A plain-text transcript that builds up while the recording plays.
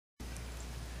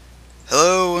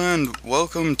Hello and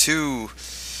welcome to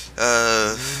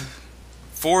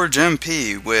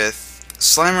ForgeMP with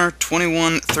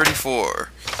Slimer2134,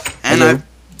 and Hello. I've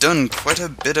done quite a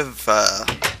bit of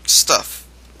stuff.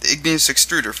 The igneous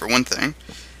extruder, for one thing.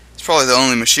 It's probably the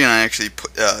only machine I actually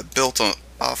built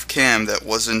off cam that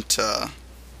wasn't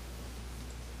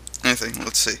anything.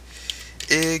 Let's see.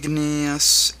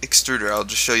 Igneous extruder. I'll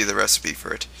just show you the recipe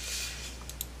for it.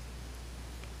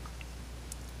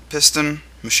 Piston,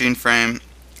 machine frame,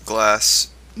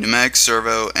 glass, pneumatic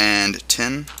servo, and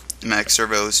tin. Pneumatic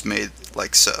servo is made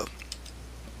like so.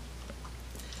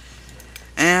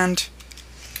 And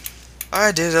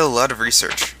I did a lot of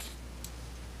research.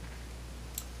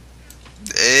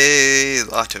 A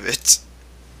lot of it.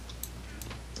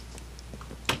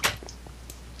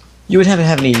 You would have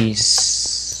any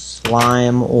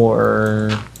slime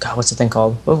or God, what's the thing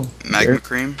called? Oh, Magma here.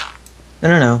 cream.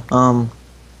 No.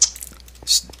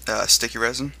 Sticky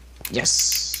resin.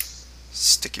 Yes.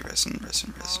 Sticky resin.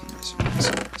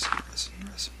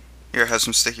 Here, have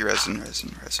some sticky resin.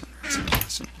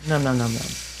 No.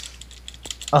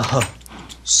 Oh,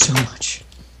 so much.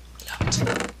 Love it.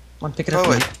 Come on, pick it up.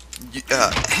 Oh wait,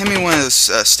 hand me one of those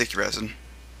sticky resin.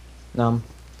 Num.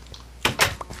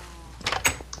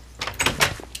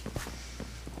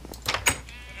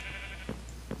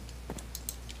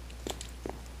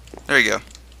 There you go.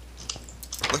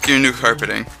 Look at your new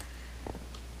carpeting.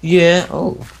 Yeah.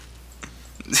 Oh.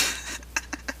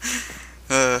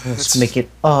 Let's Let's make it.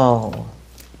 Oh.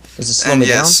 Does it slow and me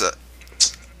yes, down?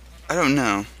 I don't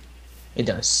know. It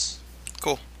does.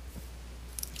 Cool.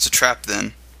 It's a trap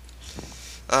then.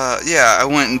 Yeah, I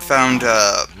went and found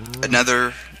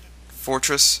another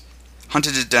fortress,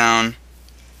 hunted it down,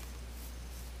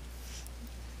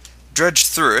 dredged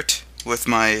through it with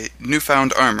my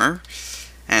newfound armor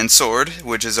and sword,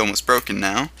 which is almost broken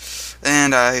now,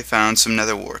 and I found some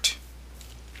nether wart.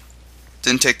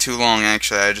 Didn't take too long,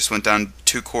 actually. I just went down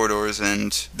 2 corridors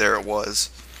and there it was.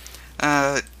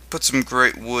 Put some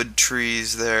great wood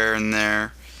trees there and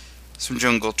there, some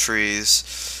jungle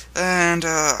trees, and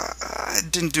I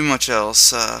didn't do much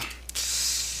else.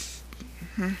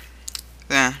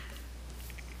 Yeah.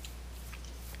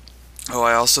 Oh,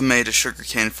 I also made a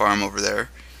sugarcane farm over there.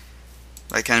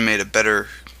 I kind of made a better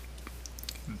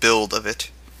build of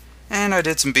it, and I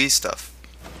did some bee stuff.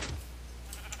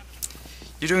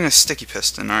 You're doing a sticky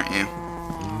piston, aren't you?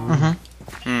 Mm-hmm.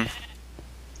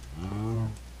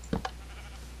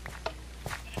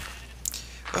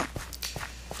 Well,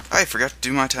 I forgot to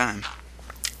do my time.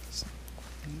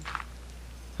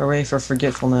 Hooray for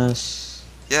forgetfulness.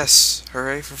 Yes,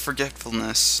 hooray for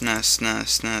forgetfulness. Ness.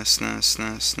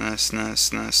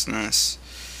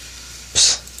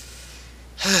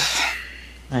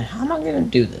 Alright, how am I gonna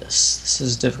do this? This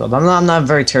is difficult. I'm not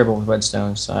very terrible with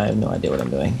redstone, so I have no idea what I'm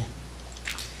doing.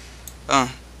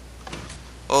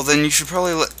 Well, then you should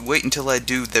probably wait until I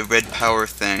do the red power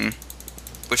thing,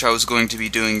 which I was going to be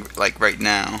doing, like, right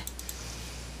now.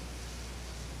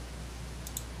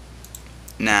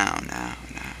 Now.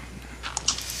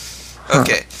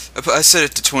 Okay, I set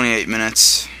it to 28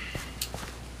 minutes.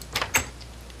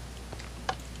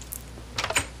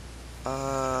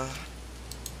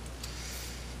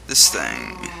 This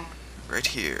thing, right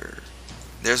here.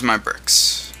 There's my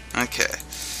bricks. Okay.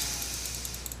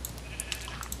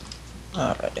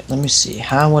 Alright, let me see.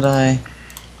 How would I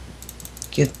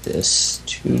get this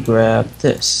to grab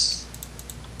this?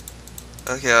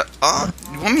 Okay,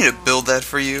 you want me to build that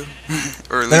for you?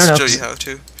 Or at least No, show you how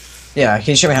to? Yeah,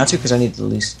 can you show me how to? Because I need to at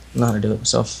least know how to do it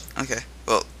myself. Okay,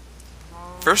 well,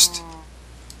 first,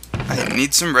 I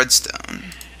need some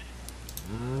redstone.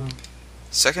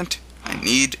 Second, I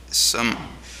need some,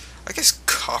 I guess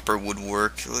copper would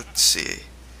work. Let's see.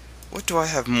 What do I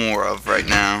have more of right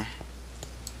now?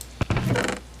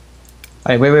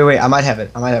 Alright, wait. I might have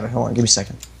it. Hold on, give me a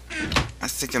second. I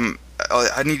think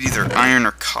I need either iron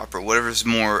or copper, whatever's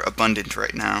more abundant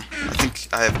right now. I think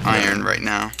I have iron right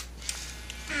now.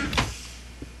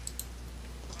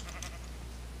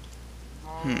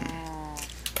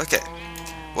 Okay.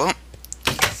 Well,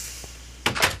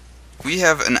 we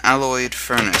have an alloyed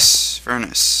furnace.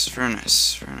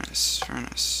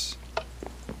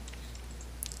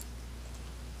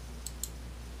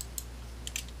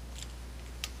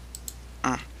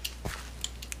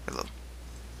 Hello.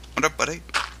 What up, buddy?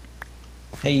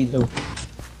 Hey, low.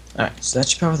 Alright, so that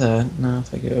should cover that. Now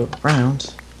if I go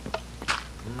around.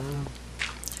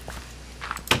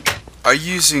 Are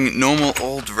you using normal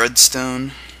old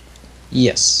redstone?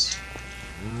 Yes.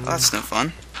 Well, that's no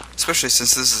fun. Especially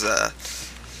since this is a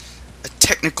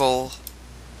technical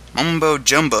mumbo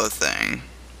jumbo thing.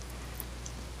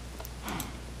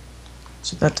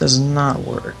 So that does not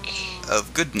work.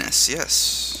 Of goodness,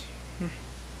 yes.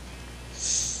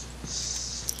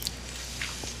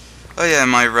 Oh yeah,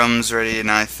 my rum's ready, and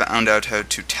I found out how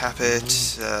to tap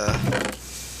it.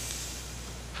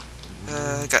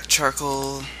 Got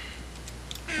charcoal.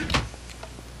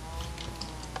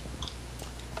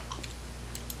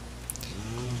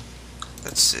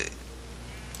 Let's see.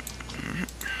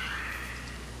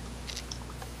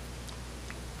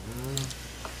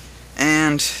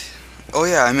 And, oh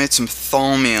yeah, I made some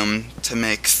thaumium to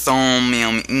make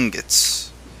thaumium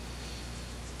ingots.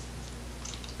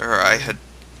 Or I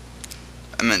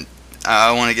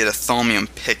want to get a thaumium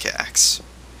pickaxe.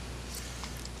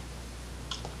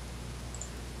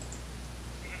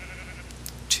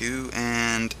 Two,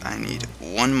 and I need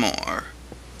one more.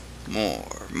 More.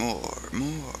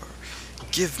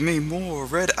 Give me more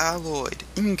red alloyed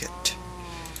ingot.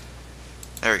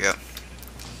 There we go.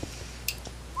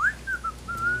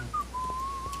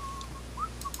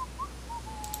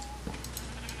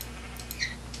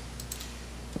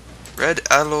 Red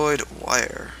alloyed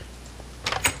wire.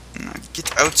 Now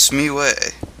get out's me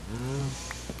way.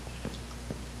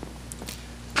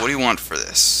 What do you want for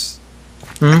this?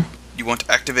 You want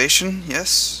activation?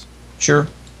 Yes? Sure.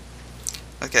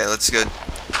 Okay, let's go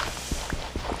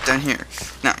down here.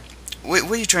 Now, wait,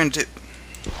 what are you trying to do?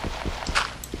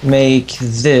 Make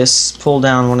this, pull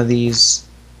down one of these,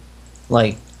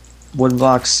 like, wood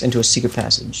blocks into a secret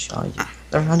passage.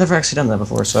 I've never actually done that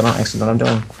before, so I don't actually know what I'm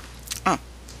doing. Oh.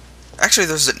 Actually,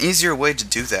 there's an easier way to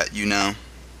do that, you know.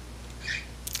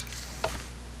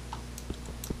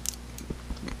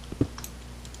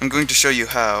 I'm going to show you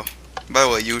how. By the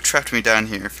way, you trapped me down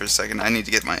here for a second. I need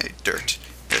to get my dirt.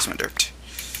 There's my dirt.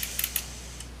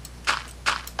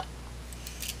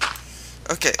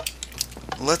 Okay,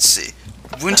 let's see.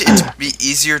 Wouldn't it be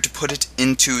easier to put it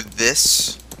into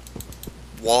this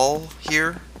wall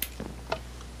here?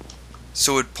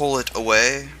 So it would pull it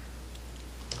away?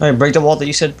 Alright, break the wall that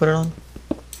you said put it on?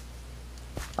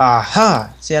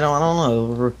 Aha! See, I don't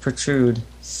know. It will protrude.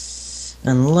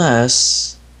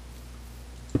 Unless...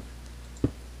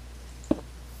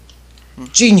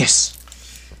 Genius!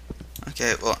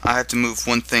 Okay, well, I have to move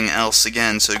one thing else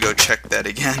again, so go check that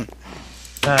again.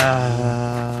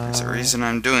 There's a reason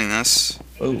I'm doing this.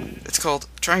 Oh. It's called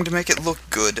trying to make it look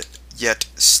good, yet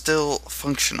still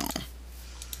functional.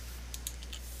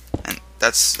 And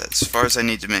that's as far as I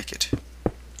need to make it.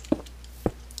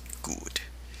 Good.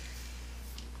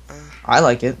 I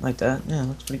like it, like that. Yeah, it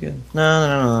looks pretty good.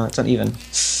 No, it's not even.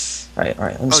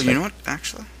 Alright. Oh, you know what,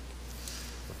 actually?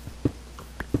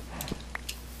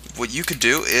 What you could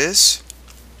do is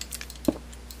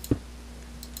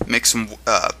make some,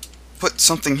 put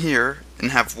something here and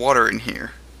have water in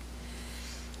here.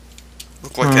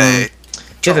 Look like a...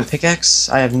 Do you have a pickaxe?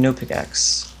 I have no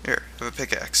pickaxe. Here, have a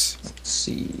pickaxe. Let's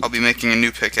see. I'll be making a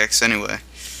new pickaxe anyway.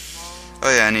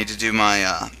 Oh yeah, I need to do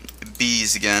my,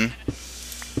 bees again.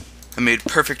 I made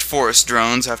perfect forest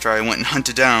drones after I went and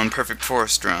hunted down perfect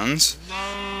forest drones.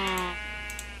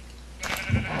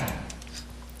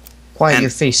 Quiet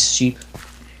your face, sheep.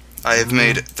 I have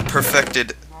made the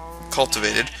perfected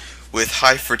cultivated with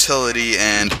high fertility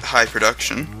and high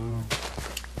production.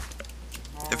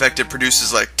 In fact, it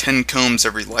produces like 10 combs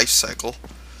every life cycle.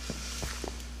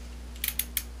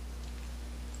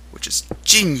 Which is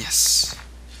genius.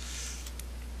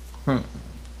 1,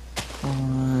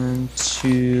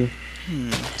 2,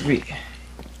 3.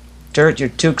 Dirt, you're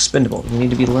too expendable. You need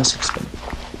to be less expendable.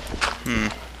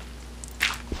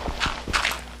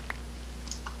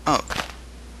 Oh.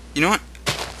 You know what?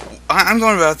 I'm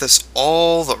going about this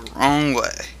all the wrong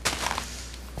way.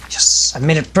 Yes, I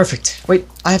made it perfect. Wait,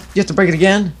 you have to break it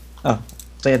again? Oh,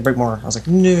 they had to break more. I was like,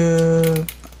 no.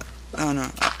 Oh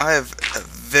no, I have a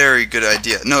very good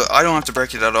idea. No, I don't have to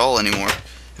break it at all anymore.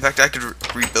 In fact, I could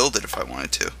rebuild it if I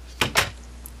wanted to.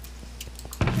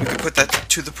 We could put that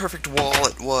to the perfect wall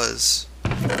it was.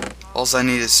 All I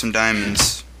need is some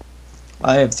diamonds.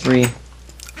 I have 3.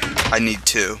 I need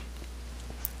 2.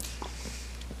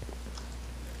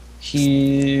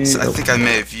 Here. So I think I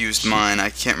may have used mine. I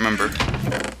can't remember.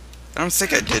 I don't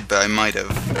think I did, but I might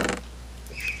have.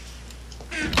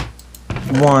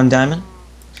 1 diamond.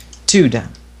 2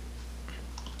 diamond.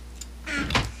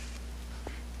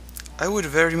 I would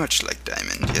very much like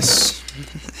diamond, yes.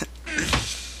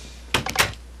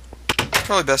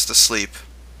 Probably best to sleep.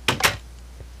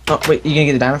 Oh, wait, you gonna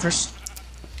get the diamond first?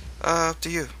 Up to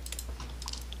you.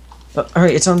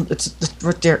 Alright, it's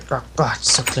right there. Oh, God,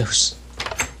 it's so close.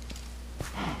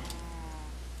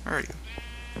 Where are you?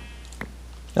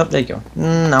 Oh, there you go.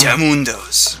 No.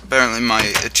 Diamundos. Apparently my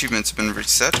achievements have been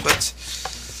reset, but...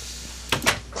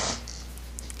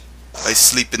 I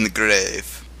sleep in the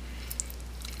grave.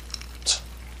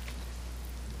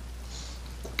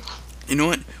 You know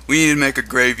what? We need to make a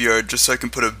graveyard just so I can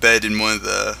put a bed in one of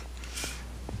the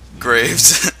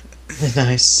graves.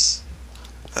 Nice.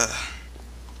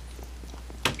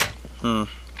 Well,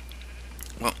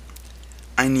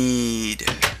 I need...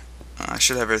 I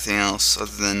should have everything else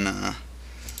other than...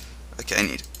 okay, I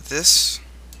need this.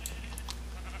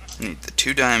 I need the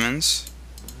 2 diamonds.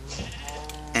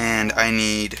 And I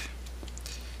need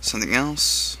something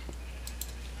else.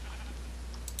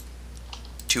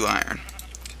 2 iron.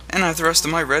 And I have the rest of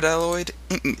my red alloyed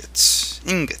ingots.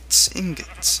 Ingots.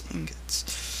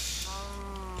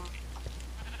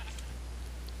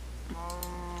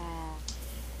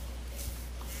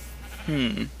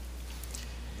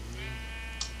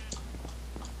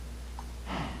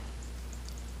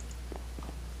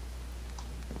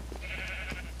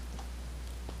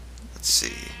 Let's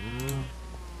see.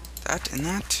 That and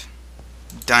that.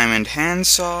 Diamond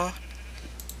handsaw.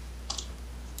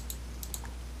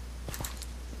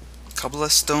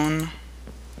 Cobblestone.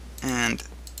 And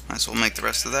might as well make the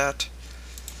rest of that.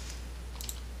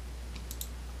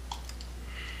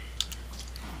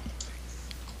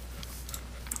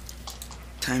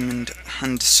 Diamond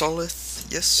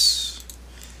handsolith, yes.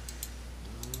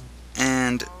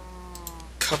 And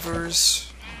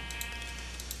covers.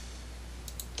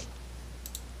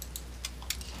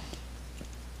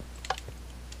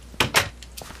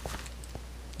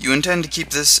 You intend to keep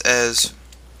this as...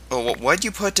 Oh, why'd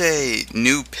you put a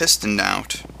new piston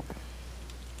out?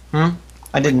 I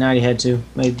didn't. I already had to.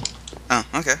 Maybe. Oh,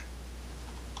 okay.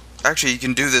 Actually, you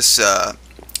can do this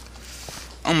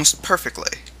almost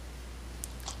perfectly.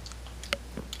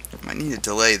 Might need a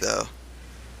delay, though.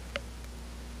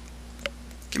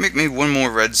 Can you make me one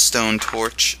more redstone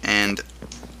torch, and...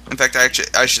 In fact,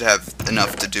 I should have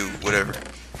enough to do whatever.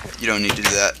 You don't need to do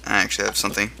that. I actually have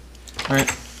something.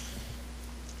 Alright.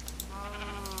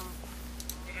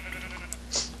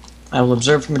 I will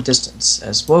observe from a distance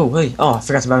as... Whoa, wait. Oh, I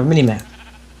forgot about a mini-map.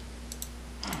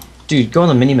 Dude, go on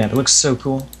the mini-map. It looks so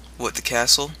cool. What, the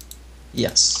castle?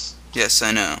 Yes. Yes,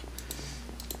 I know.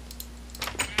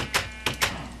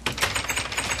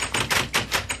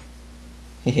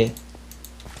 Hehe.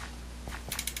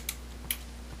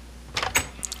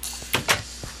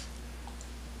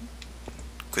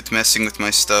 Quit messing with my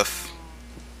stuff.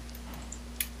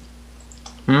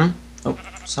 Oh,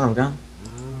 son of a gun.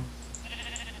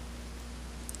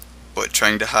 What,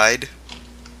 trying to hide?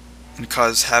 And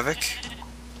cause havoc?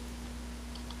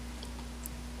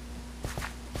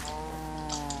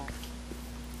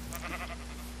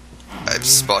 I've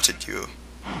spotted you.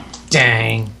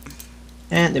 Dang.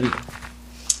 And there we go.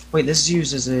 Wait, this is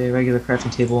used as a regular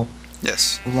crafting table.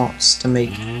 Yes. Wants to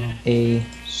make a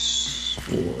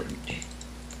sword.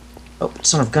 Oh,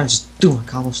 son of a gun, just doing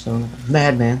cobblestone.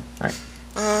 Madman. Alright.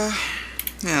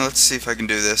 Yeah, let's see if I can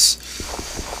do this.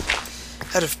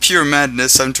 Out of pure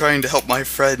madness, I'm trying to help my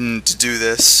friend do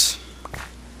this.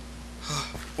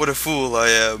 What a fool I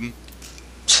am.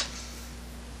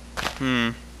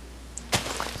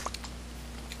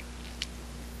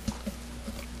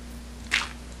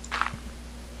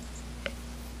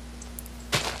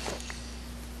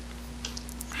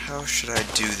 How should I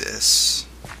do this?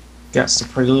 Got a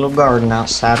pretty little garden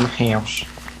outside my house.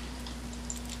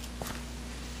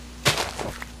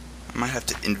 I might have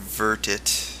to invert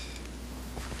it.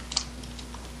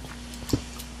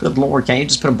 Good lord, can't you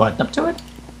just put a button up to it?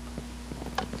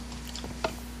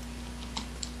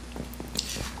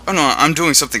 Oh no, I'm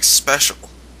doing something special.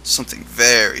 Something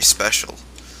very special.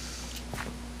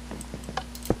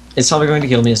 It's probably going to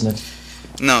kill me, isn't it?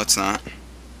 No, it's not.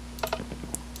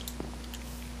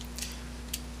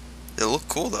 It'll look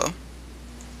cool, though.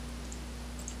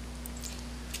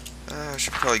 I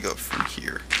should probably go from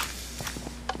here.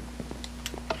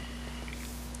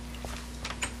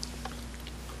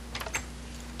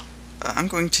 I'm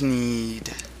going to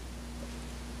need...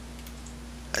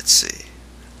 Let's see.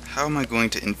 How am I going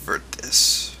to invert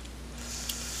this?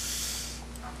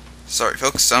 Sorry,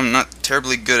 folks, I'm not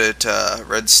terribly good at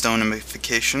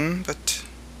redstone-ification, but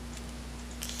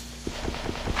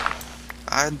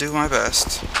I do my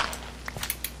best.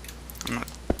 I'm not...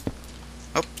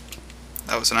 Oh,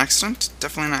 that was an accident.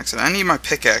 Definitely an accident. I need my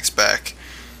pickaxe back.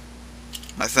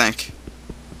 I think.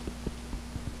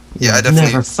 Yeah, I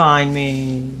definitely... Never find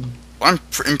me. I'm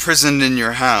imprisoned in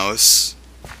your house.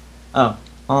 Oh,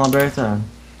 all on very time.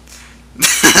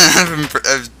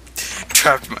 I've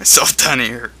trapped myself down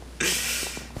here.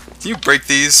 Can you break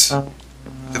these?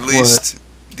 At least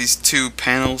these 2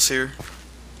 panels here.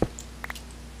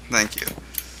 Thank you.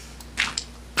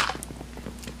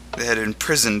 They had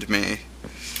imprisoned me.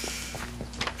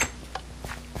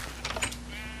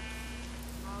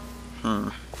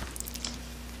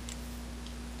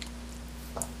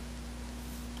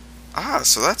 Ah,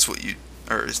 so that's what you...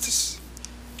 Or is this...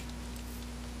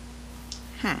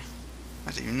 I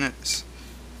didn't even notice.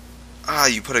 Ah,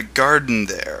 you put a garden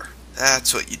there.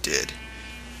 That's what you did.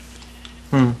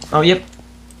 Oh, yep.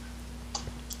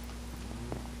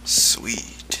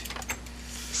 Sweet.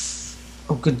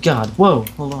 Oh, good God. Whoa.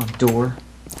 Hold on. Door.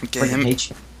 Okay, Freaking hate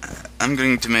you. I'm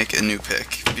going to make a new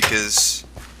pick, because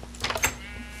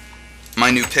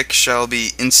my new pick shall be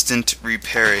instant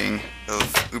repairing of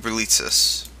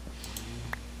Uberlitzis.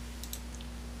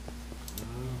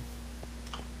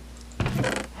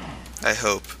 I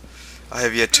hope. I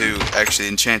have yet to actually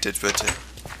enchant it, but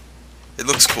it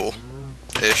looks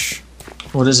cool-ish.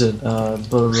 What is it?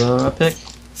 Pick?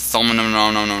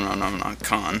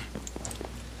 Con.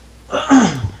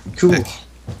 Cool. Pick.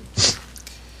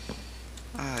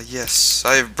 Ah, yes.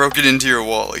 I have broken into your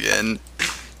wall again.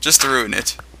 Just to ruin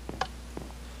it.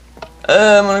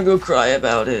 I'm gonna go cry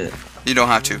about it. You don't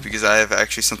have to, because I have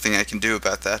actually something I can do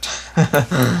about that.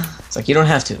 It's like, you don't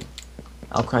have to.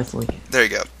 I'll cry for you. There you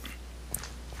go.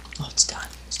 Oh, it's done.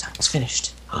 It's done. It's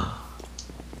finished.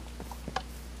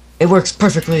 It works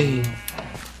perfectly.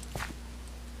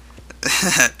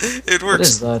 It works. What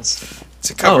is that?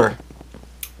 It's a cover.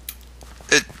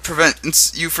 It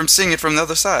prevents you from seeing it from the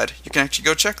other side. You can actually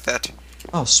go check that.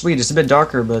 Oh, sweet. It's a bit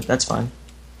darker, but that's fine.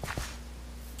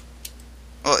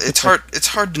 Well, it's hard. It's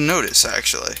hard to notice,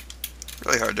 actually.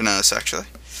 Really hard to notice, actually.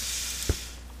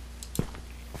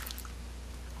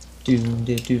 Why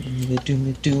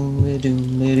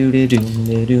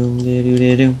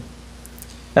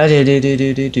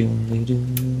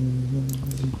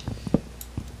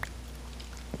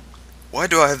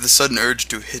do I have the sudden urge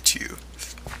to hit you?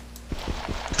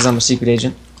 Because I'm a secret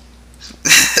agent.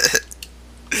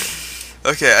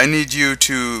 Okay, I need you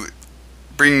to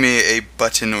bring me a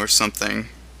button or something.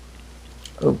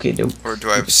 Okay, dope. Or do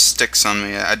I have sticks on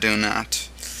me? I do not.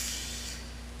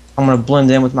 I'm gonna blend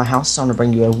in with my house, so I'm gonna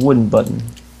bring you a wooden button.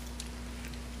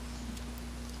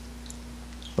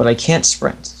 But I can't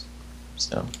sprint.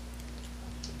 So.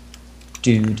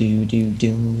 Dun dun dun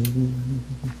dun.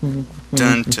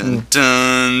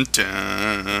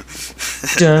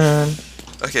 Dun.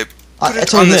 Okay,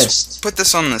 put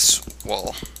this on this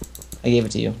wall. I gave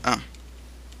it to you. Oh.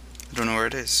 I don't know where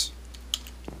it is.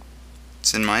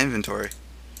 It's in my inventory.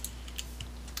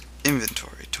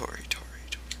 Inventory, Tory.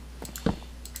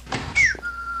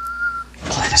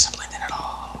 Oh, that doesn't blend in at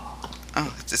all.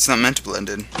 Oh, it's not meant to blend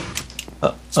in.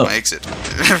 It's oh. my exit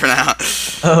for now.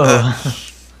 Oh.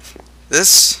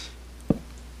 This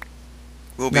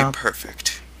will be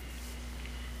perfect.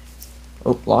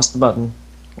 Oh, lost the button.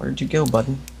 Where'd you go,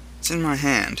 button? It's in my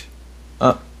hand.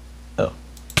 Oh.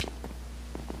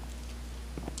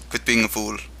 Quit being a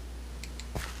fool.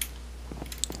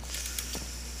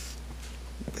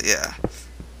 But yeah.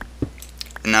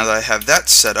 And now that I have that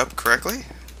set up correctly,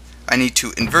 I need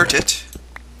to invert it,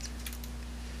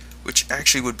 which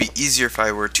actually would be easier if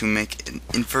I were to make an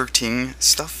inverting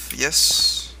stuff,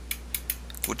 yes?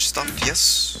 Good stuff,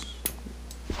 yes?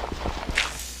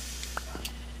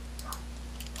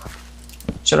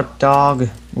 Shut up, dog.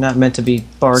 You're not meant to be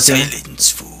barking. Silence,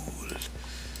 fool.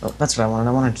 Oh, that's what I wanted.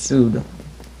 I wanted food.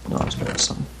 No, I was making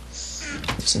something.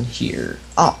 What's in here?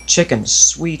 Oh, chicken.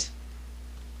 Sweet.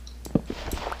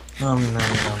 No.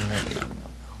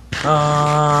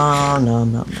 Oh,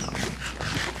 no.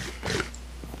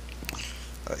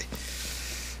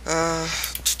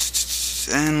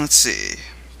 And let's see.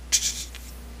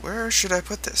 Where should I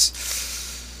put this?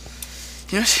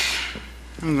 You know what?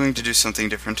 I'm going to do something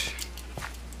different.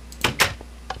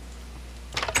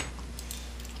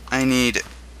 I need...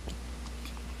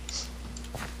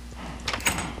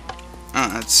 Oh,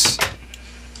 that's...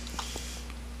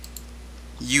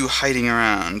 you hiding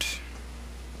around.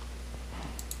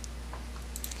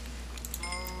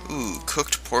 Ooh,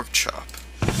 cooked pork chop.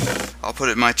 I'll put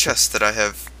it in my chest that I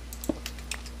have...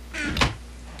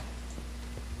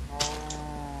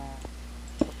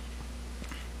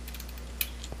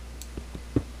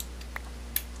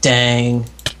 Dang.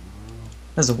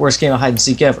 That's the worst game of hide and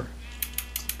seek ever.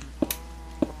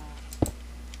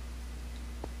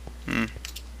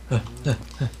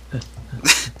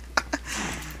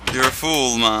 You're a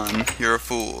fool, man. You're a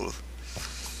fool.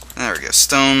 There we go.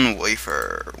 Stone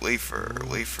wafer.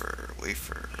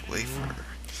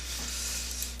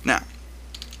 Now,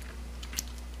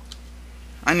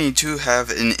 I need to have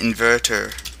an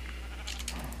inverter.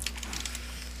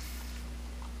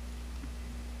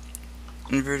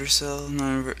 Inverter cell?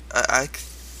 No, I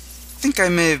think I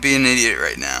may be an idiot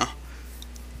right now.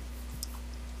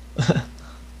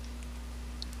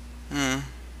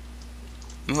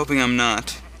 I'm hoping I'm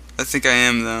not. I think I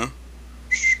am, though.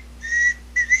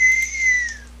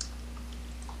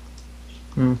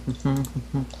 I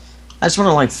just want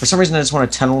to, like, for some reason I just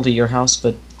want to tunnel to your house,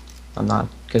 but I'm not,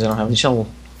 because I don't have any shovel.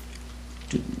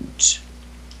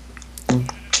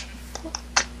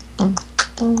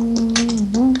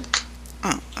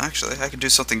 Oh, actually, I could do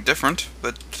something different,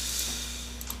 but...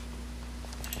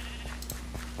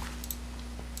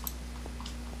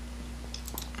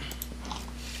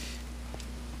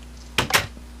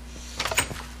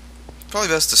 Probably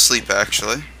best to sleep,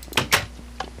 actually.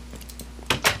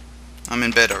 I'm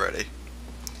in bed already.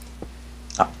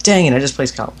 Oh, dang it, I just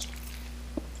placed columns.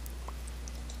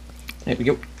 There we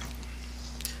go.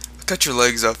 I'll cut your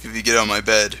legs off if you get on my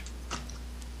bed.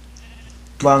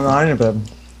 Well, I'm not in a bed.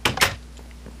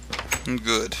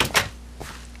 Good.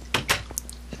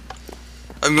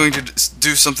 I'm going to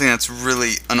do something that's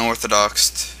really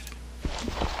unorthodox.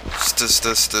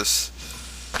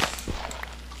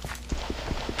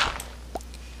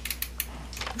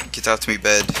 Get out to me,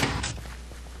 bed.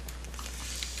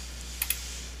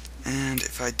 And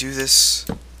if I do this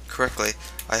correctly,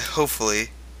 I hopefully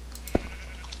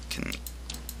can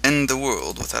end the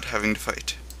world without having to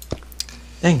fight.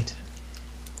 Dang it.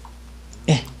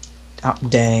 Oh,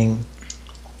 dang.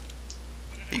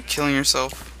 Are you killing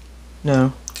yourself?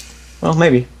 No. Well,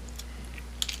 maybe.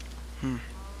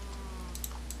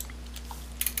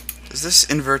 Is this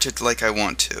inverted like I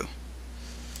want to?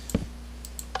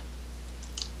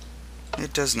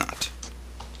 It does not.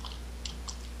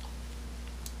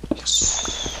 Yes.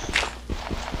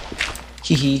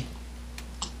 Hee hee.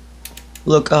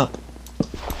 Look up.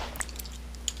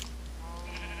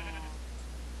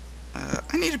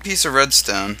 I need a piece of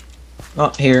redstone. Oh,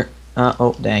 here.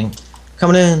 Oh, dang.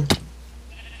 Coming in.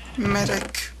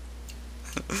 Medic.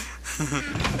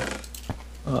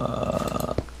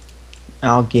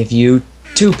 I'll give you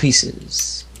 2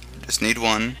 pieces. Just need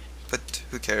one, but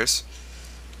who cares?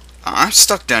 I'm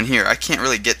stuck down here. I can't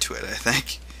really get to it, I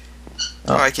think.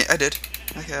 Oh, I can't. I did.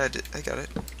 Okay, I did. I got it.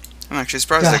 I'm actually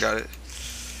surprised I got it.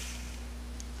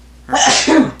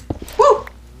 Woo!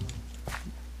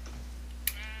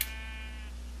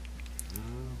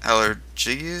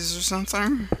 Allergies or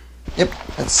something? Yep,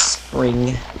 that's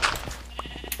spring.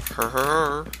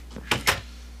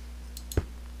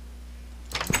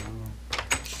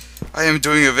 I am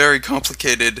doing a very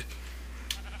complicated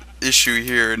issue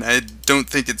here, and I don't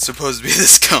think it's supposed to be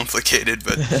this complicated,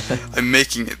 but I'm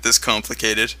making it this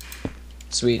complicated.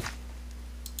 Sweet.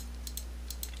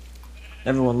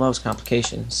 Everyone loves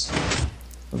complications.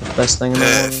 They're the best thing in the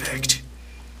world. Perfect.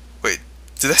 Wait,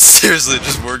 did that seriously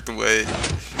just work the way?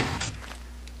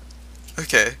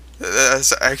 Okay,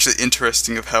 that's actually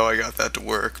interesting of how I got that to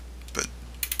work, but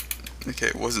okay,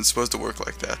 it wasn't supposed to work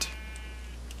like that.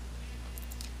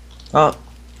 Oh,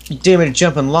 you dare me to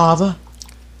jump in lava?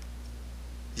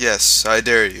 Yes, I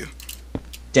dare you.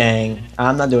 Dang,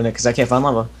 I'm not doing it because I can't find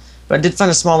lava. But I did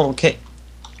find a small little kit.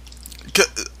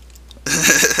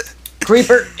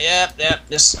 Creeper! Yep,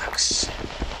 this sucks.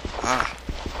 Ah.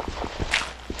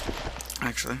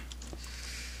 Actually,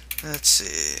 let's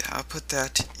see. I'll put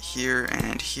that here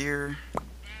and here.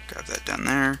 Grab that down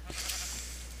there.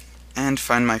 And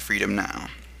find my freedom now.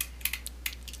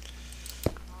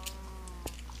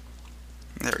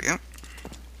 There we go.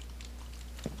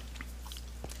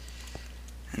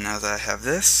 And now that I have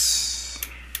this...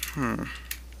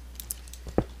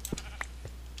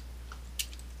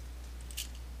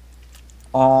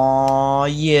 Aw,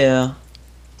 yeah.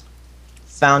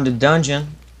 Found a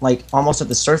dungeon. Like, almost at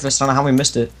the surface. I don't know how we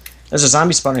missed it. There's a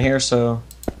zombie spawner here, so...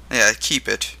 Yeah, keep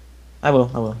it. I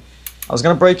will. I was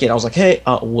gonna break it. I was like, hey,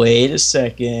 wait a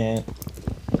second.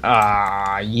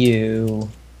 Ah, you.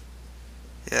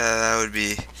 Yeah, that would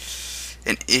be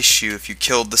an issue if you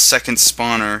killed the second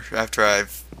spawner after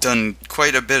I've done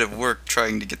quite a bit of work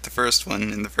trying to get the first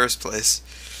one in the first place.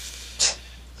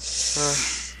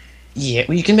 Yeah,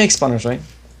 well, you can make spawners, right?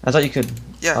 I thought you could.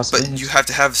 Yeah, possibly. but you have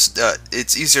to have...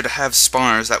 it's easier to have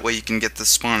spawners, that way you can get the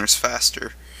spawners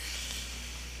faster.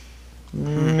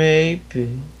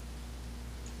 Maybe.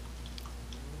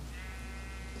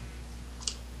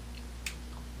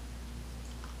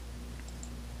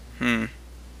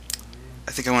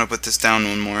 I think I want to put this down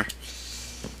one more.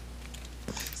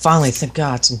 Finally, thank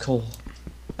God, some coal.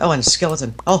 Oh, and a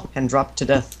skeleton. Oh, and dropped to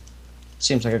death.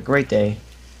 Seems like a great day.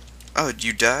 Oh,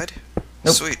 you died?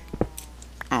 Nope. Sweet.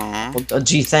 Aww. Well,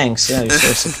 gee, thanks. Yeah, you're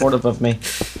so supportive of me.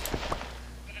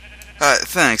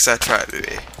 Thanks, I tried to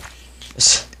be.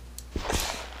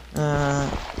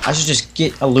 I should just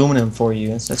get aluminum for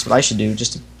you. That's what I should do,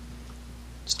 just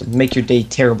to make your day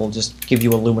terrible. Just give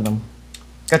you aluminum.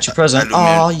 Got your present.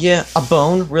 Oh yeah, a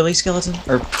bone. Really, skeleton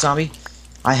or zombie?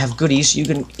 I have goodies. You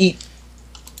can eat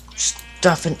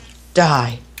stuff and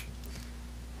die.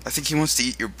 I think he wants to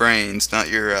eat your brains, not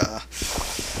your,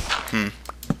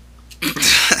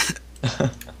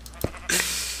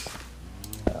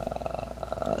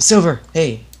 Silver,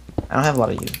 hey. I don't have a lot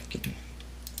of you.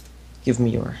 Give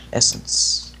me your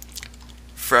essence.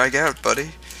 Frag out,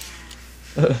 buddy.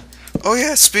 Oh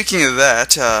yeah, speaking of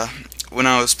that, when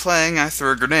I was playing, I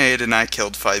threw a grenade and I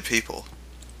killed 5 people.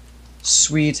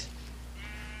 Sweet.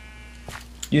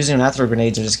 Using an throw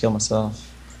grenades to just kill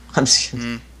myself. I'm just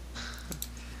kidding.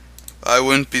 I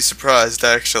wouldn't be surprised,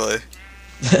 actually.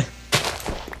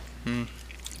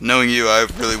 Knowing you, I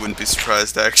really wouldn't be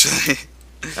surprised, actually.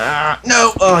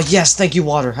 No! Oh, yes, thank you,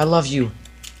 water. I love you.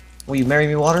 Will you marry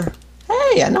me, water?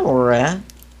 Hey, I know where we're at.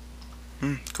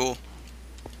 Cool.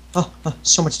 Oh,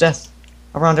 so much death.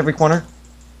 Around every corner.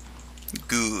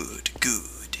 Good,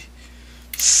 good.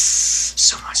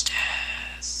 So much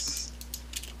death.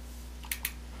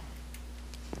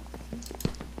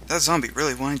 That zombie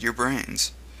really wanted your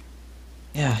brains.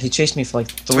 Yeah, he chased me for like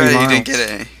 3 Too bad miles. you didn't get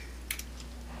any.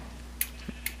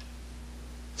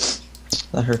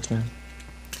 That hurts, man.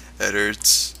 That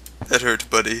hurts. That hurt,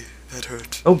 buddy. That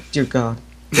hurt. Oh, dear God.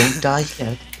 Don't die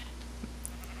yet.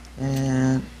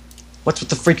 And what's with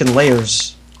the freaking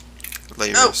layers?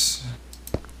 Layers.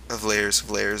 Of layers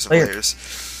of layers of Layer. layers.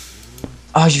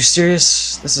 Are you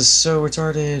serious? This is so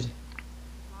retarded.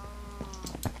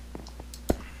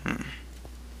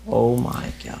 Oh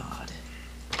my God.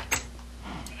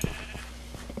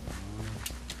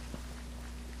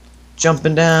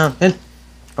 Jumping down and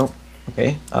oh,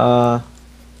 okay.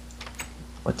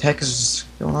 What the heck is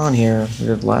going on here?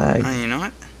 Weird lag. You know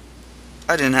what?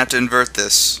 I didn't have to invert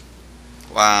this.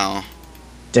 Wow.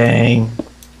 Dang.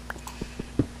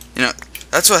 You know,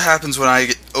 that's what happens when I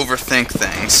overthink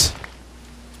things.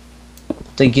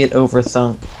 They get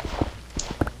overthunk.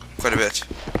 Quite a bit.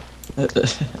 No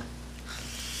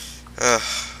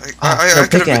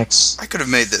pickaxe. I could have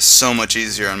made this so much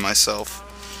easier on myself.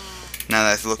 Now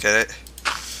that I look at it,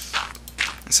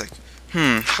 it's like,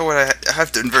 how would I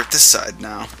have to invert this side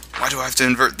now? Why do I have to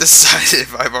invert this side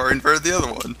if I've already inverted the other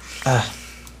one?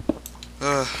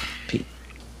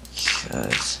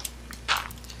 Because...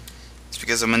 It's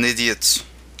because I'm an idiot.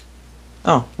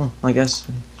 Oh, well, I guess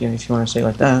if you want to say it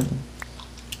like that.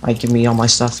 Give me all my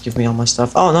stuff. Give me all my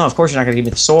stuff. Oh no, of course you're not gonna give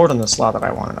me the sword and the slot that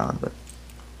I wanted on, but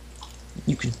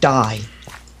you could die.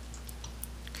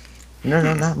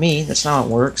 No, not me. That's not how it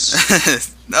works.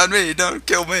 Not me. Don't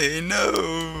kill me.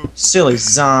 No. Silly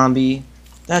zombie.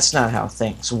 That's not how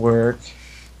things work.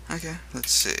 Okay, let's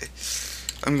see.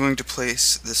 I'm going to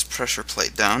place this pressure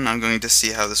plate down. I'm going to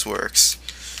see how this works.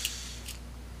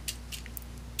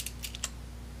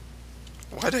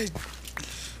 Why'd I...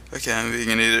 Okay, I'm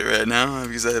being an idiot right now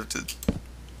because I have to...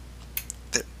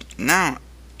 There. Now...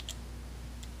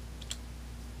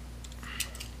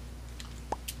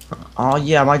 Oh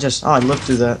yeah, I looked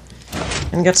through that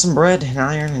and got some bread and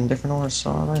iron and different ores.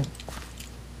 So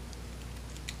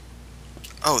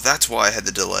Oh, that's why I had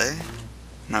the delay.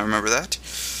 Now I remember that.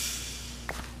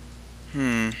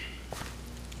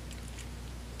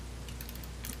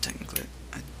 Technically,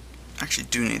 I actually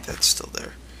do need that still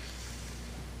there.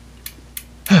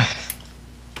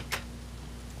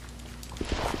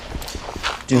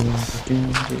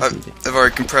 I've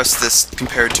already compressed this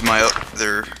compared to my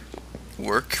other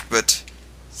work, but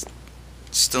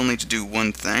still need to do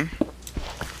one thing.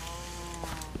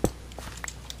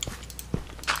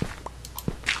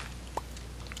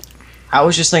 I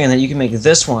was just thinking that you can make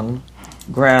this one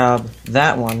grab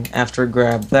that one after it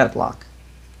grabbed that block.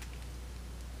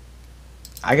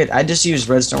 I just used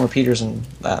redstone repeaters and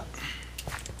that.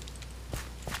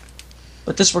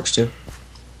 But this works too.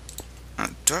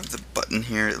 Do I have the button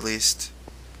here at least?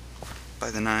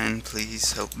 By the 9,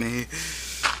 please help me.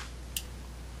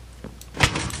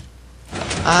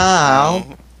 Ow.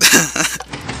 Oh.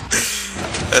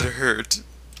 That hurt.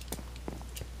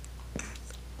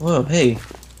 Whoa, hey.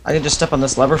 I can just step on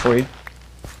this lever for you.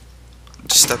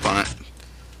 Just step on it.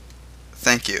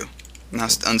 Thank you. Now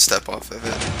unstep off of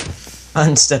it.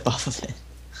 Unstep off of it.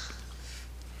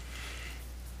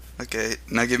 Okay,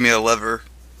 now give me a lever.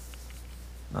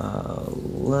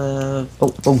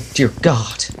 Oh dear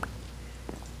God.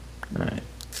 Alright.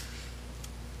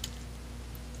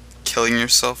 Killing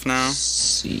yourself now?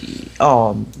 See.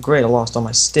 Oh, great, I lost all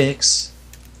my sticks.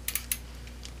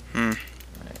 Alright.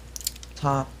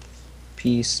 Top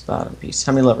piece, bottom piece.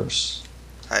 How many levers?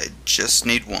 I just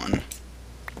need one.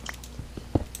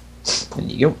 There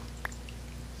you go.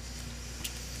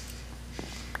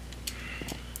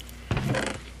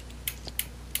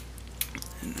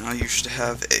 And now you should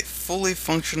have a fully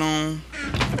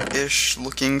functional-ish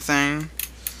looking thing.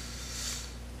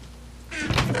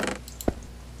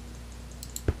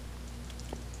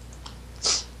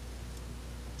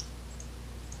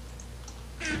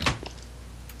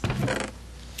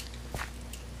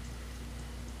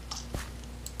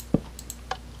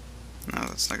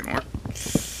 not gonna work.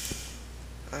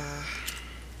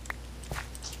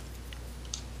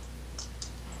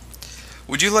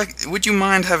 Would you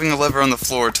mind having a lever on the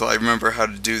floor till I remember how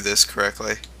to do this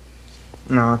correctly?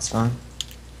 No, it's fine.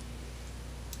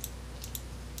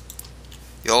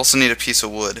 You'll also need a piece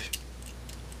of wood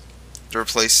to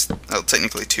replace, well,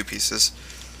 technically 2 pieces.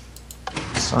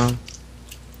 It's fine.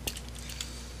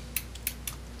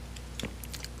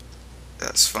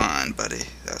 That's fine, buddy.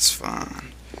 That's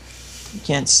fine. You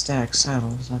can't stack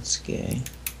saddles, that's gay.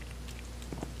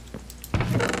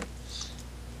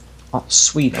 Oh,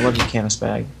 sweet, I love your canvas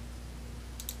bag.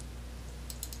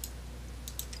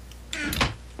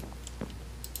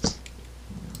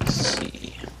 Let's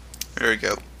see. There we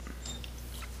go.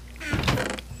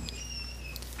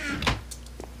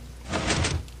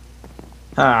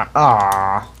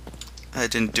 Ah. I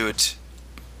didn't do it.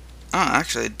 Oh,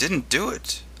 actually, I didn't do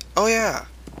it. Oh, yeah.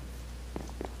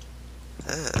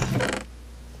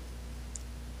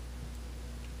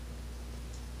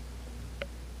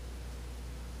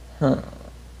 Huh.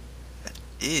 That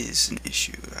is an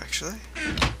issue, actually.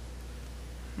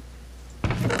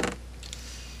 Yeah.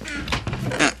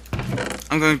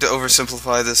 I'm going to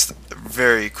oversimplify this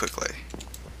very quickly.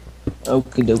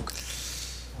 Okie doke.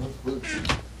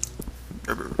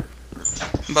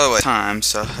 By the way, time,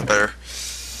 so I better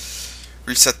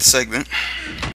reset the segment.